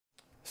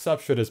Sup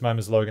shooters, my name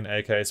is Logan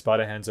aka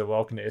Spiderhands and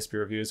welcome to SB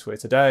Reviews, where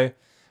today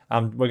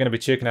we're going to be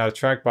checking out a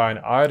track by an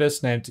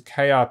artist named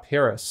KR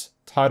Peris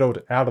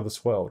titled Out of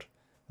This World.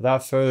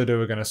 Without further ado,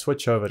 we're going to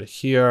switch over to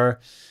here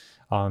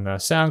on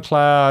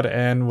SoundCloud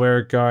and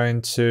we're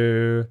going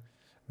to,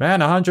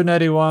 man,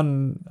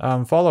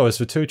 181 followers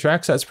for 2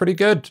 tracks. That's pretty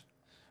good.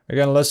 We're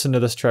going to listen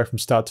to this track from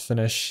start to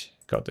finish.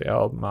 Got the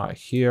album right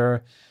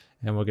here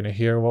and we're going to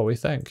hear what we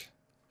think.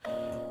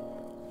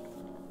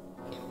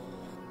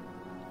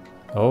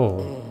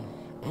 Oh,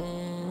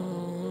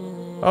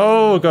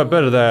 got a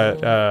bit of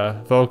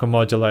that vocal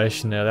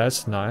modulation there.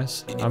 That's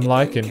nice. I'm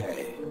liking.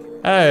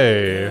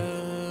 Hey.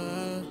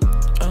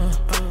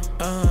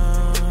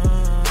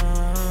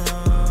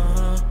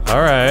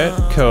 All right,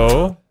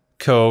 cool.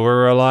 Cool.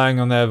 We're relying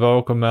on that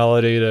vocal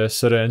melody to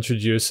sort of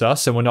introduce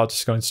us, and we're not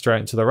just going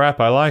straight into the rap.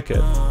 I like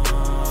it.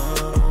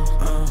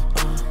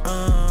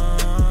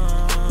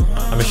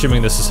 I'm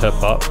assuming this is hip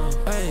hop.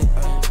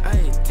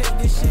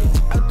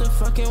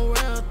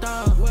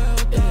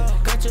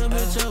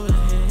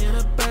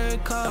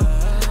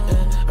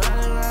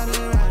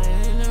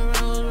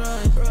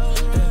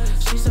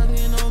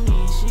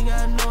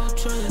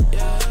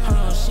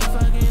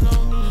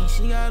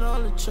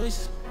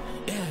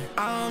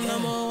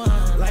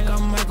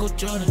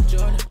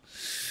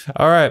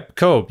 All right,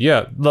 cool.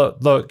 Yeah,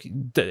 look,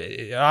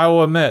 I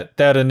will admit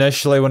that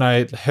initially when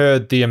I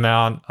heard the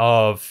amount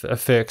of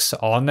effects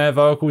on that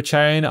vocal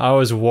chain, I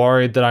was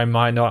worried that I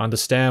might not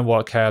understand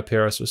what KR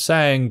Peris was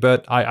saying,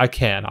 but I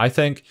can. I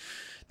think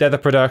that the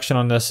production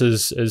on this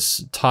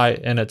is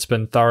tight and it's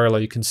been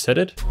thoroughly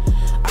considered.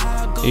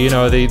 You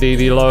know,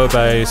 the low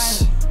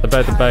bass,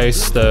 the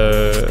bass,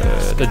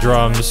 the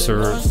drums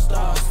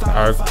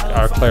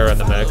are clear in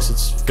the mix.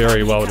 It's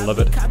very well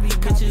delivered.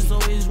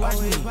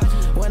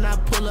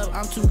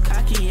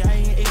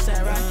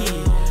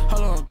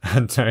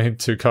 And I ain't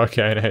too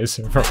cocky, I ain't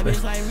ASAP probably.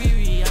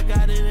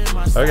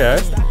 Okay.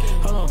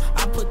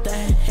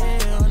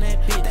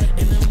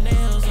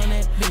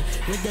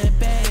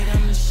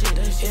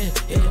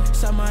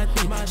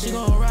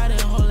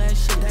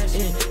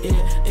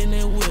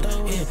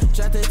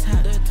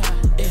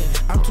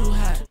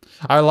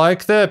 I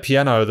like the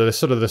piano, the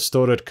sort of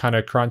distorted kind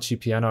of crunchy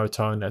piano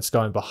tone that's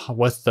going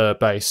with the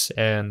bass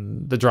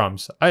and the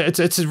drums.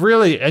 It's a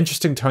really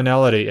interesting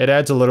tonality. It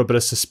adds a little bit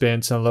of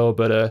suspense and a little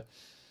bit of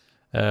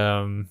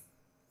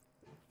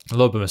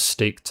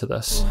mystique to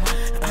this.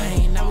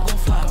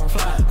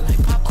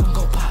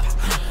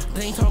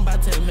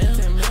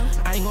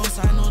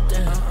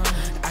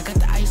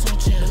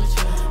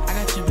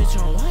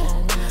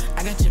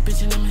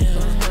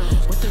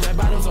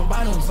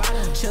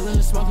 Chillin'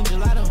 and smoking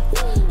gelato.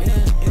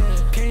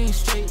 Came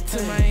straight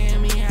to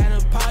Miami,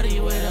 had a party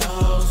with a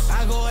host.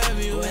 I go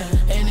everywhere,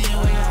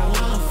 anywhere I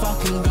wanna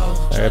fucking go.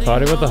 Alright,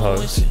 party with the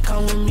host.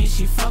 Come with me,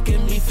 she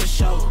fucking me for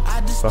show.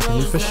 I just fucking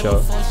you for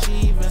show.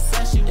 She even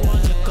said she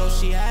wanted to go.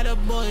 She had a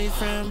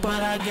boyfriend,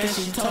 but I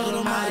guess she told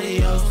him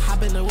adios.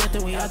 Hop in the whip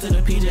and we out to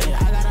the PJ.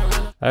 I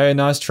gotta run. Hey,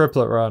 nice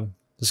triplet run.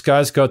 This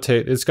guy's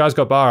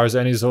got bars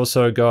and he's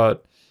also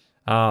got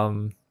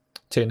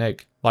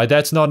technique. Like,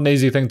 that's not an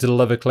easy thing to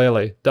deliver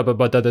clearly. That's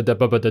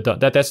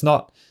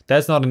not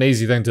an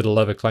easy thing to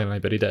deliver cleanly,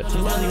 but he did.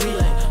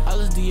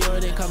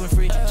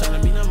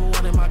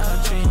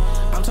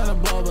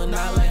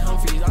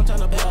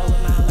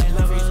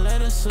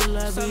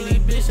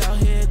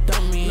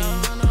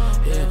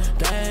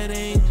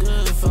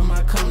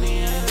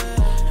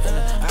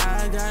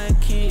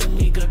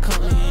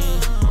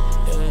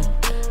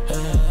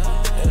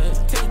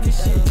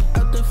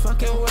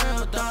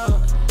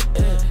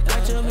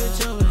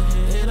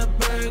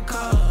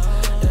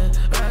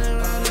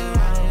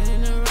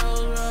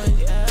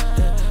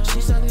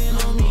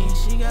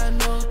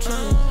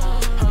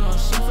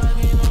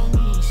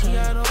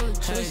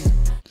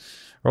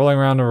 Rolling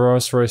around a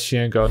Rolls Royce, she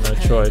ain't got no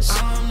choice.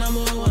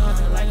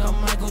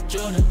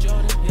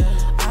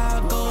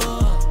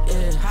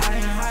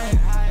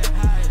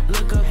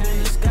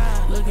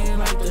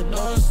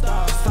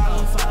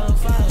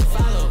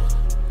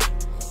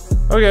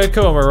 Okay,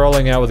 cool. We're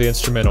rolling out with the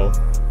instrumental.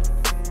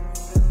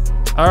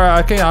 All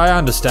right, I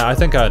understand. I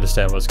think I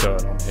understand what's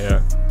going on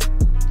here.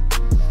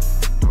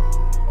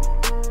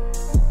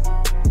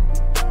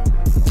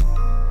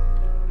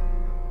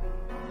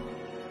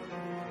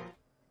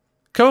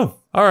 Cool.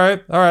 All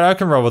right, I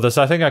can roll with this.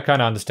 I think I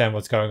kind of understand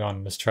what's going on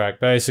in this track.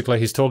 Basically,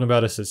 he's talking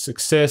about his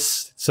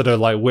success, sort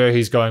of like where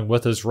he's going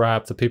with his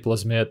rap, the people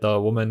he's met,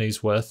 the woman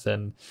he's with,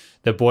 and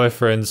their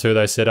boyfriends who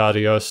they said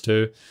adios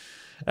to.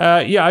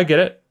 Yeah, I get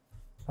it.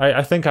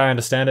 I think I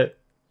understand it.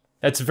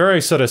 It's a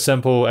very sort of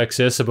simple,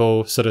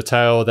 accessible sort of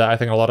tale that I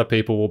think a lot of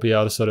people will be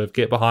able to sort of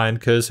get behind,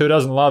 because who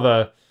doesn't love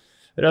a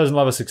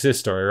success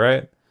story,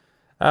 right?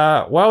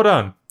 Well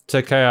done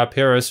to KR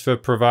Peris for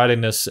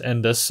providing this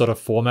in this sort of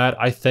format.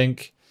 I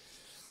think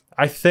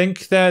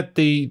that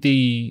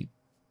the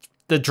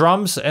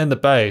drums and the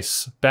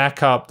bass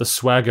back up the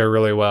swagger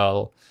really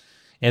well.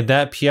 And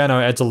that piano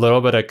adds a little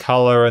bit of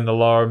color in the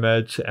lower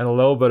mid and a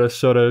little bit of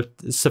sort of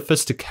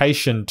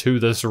sophistication to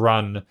this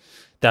run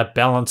that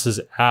balances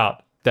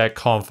out that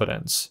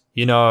confidence.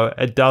 You know,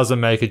 it doesn't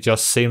make it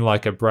just seem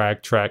like a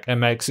brag track. It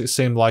makes it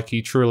seem like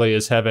he truly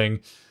is having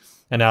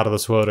an out of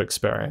this world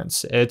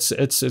experience.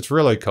 It's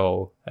really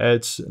cool.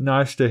 It's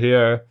nice to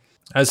hear.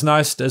 It's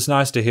nice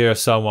to hear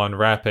someone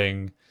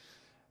rapping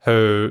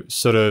who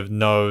sort of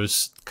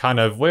knows kind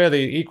of where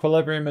the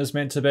equilibrium is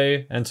meant to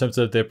be in terms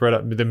of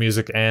the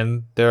music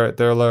and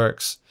their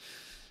lyrics.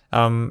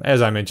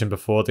 As I mentioned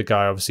before, the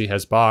guy obviously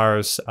has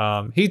bars.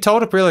 He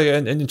told a really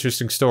an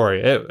interesting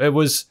story. It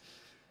was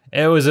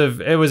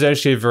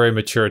actually a very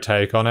mature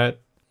take on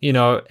it. You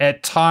know,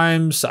 at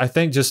times, I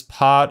think just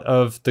part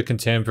of the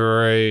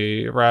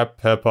contemporary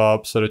rap, hip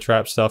hop, sort of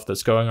trap stuff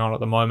that's going on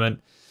at the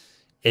moment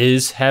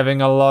is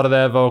having a lot of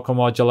that vocal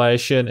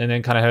modulation, and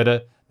then kind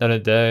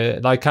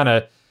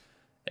of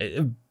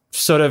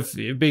sort of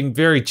being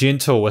very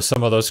gentle with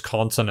some of those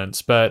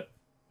consonants. But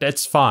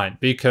that's fine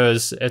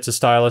because it's a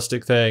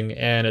stylistic thing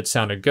and it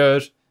sounded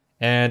good,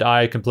 and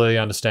I completely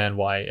understand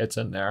why it's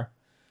in there.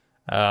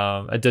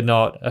 It did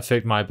not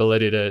affect my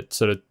ability to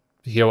sort of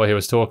hear what he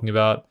was talking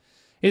about.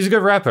 He's a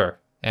good rapper,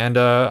 and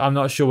I'm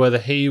not sure whether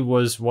he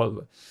was what,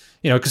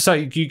 you know, because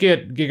you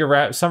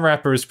get some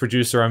rappers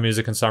produce their own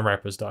music and some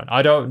rappers don't.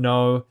 I don't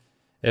know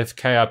if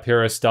KR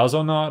Peris does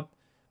or not,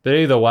 but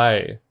either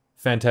way,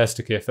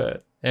 fantastic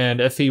effort. And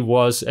if he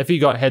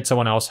had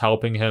someone else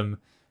helping him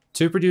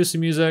to produce the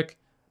music,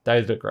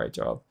 they did a great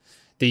job.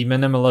 The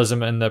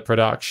minimalism in the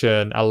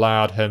production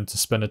allowed him to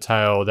spin a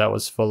tale that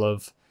was full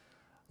of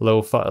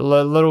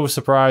little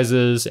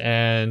surprises,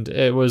 and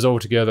it was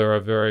altogether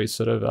a very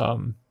sort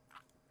of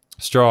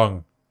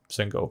strong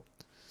single.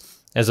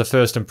 As a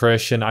first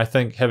impression, I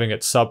think having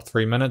it sub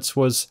 3 minutes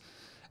was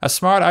a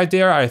smart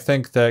idea. I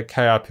think that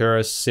KR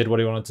Peris said what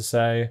he wanted to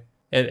say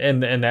in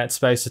that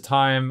space of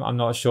time. I'm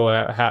not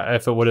sure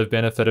if it would have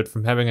benefited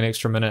from having an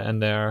extra minute in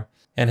there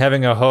and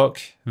having a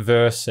hook,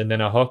 verse, and then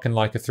a hook and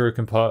like a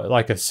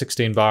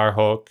 16-bar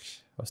hook,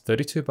 or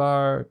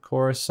 32-bar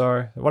chorus.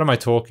 Sorry, what am I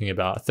talking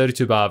about?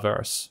 32-bar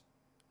verse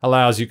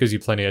gives you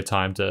plenty of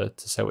time to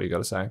say what you got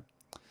to say.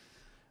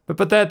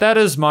 But that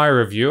is my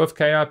review of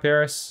KR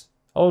Peris.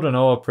 All in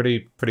all, a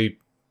pretty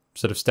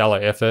sort of stellar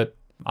effort.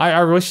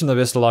 I wish him the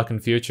best of luck in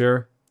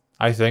future.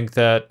 I think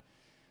that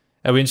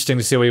it'd be interesting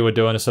to see what he would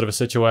do in a sort of a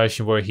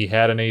situation where he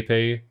had an EP.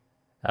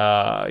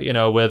 You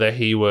know, whether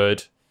he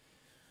would,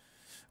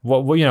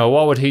 what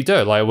would he do?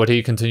 Like, would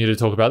he continue to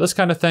talk about this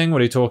kind of thing?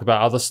 Would he talk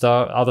about other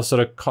stuff, other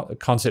sort of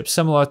concepts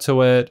similar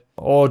to it?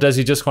 Or does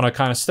he just want to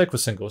kind of stick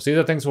with singles? These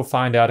are things we'll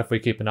find out if we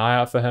keep an eye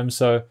out for him.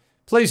 So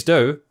please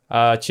do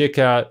check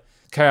out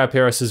KR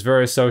Peris'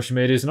 various social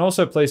medias, and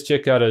also please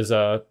check out his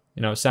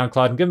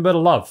SoundCloud and give him a bit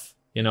of love.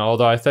 You know,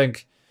 although I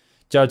think,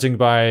 judging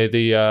by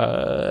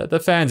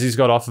the fans he's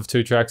got off of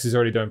 2 tracks, he's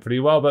already doing pretty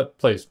well. But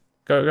please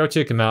go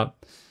check him out.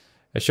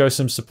 Show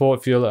some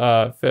support for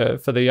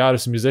the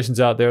artists and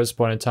musicians out there at this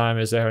point in time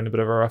as they're having a bit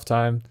of a rough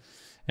time.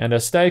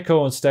 And stay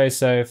cool and stay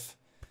safe.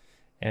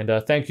 And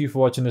thank you for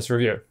watching this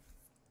review.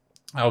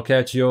 I'll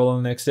catch you all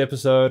in the next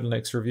episode,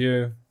 next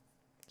review.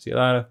 See you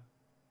later.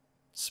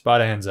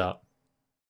 Spider hands out.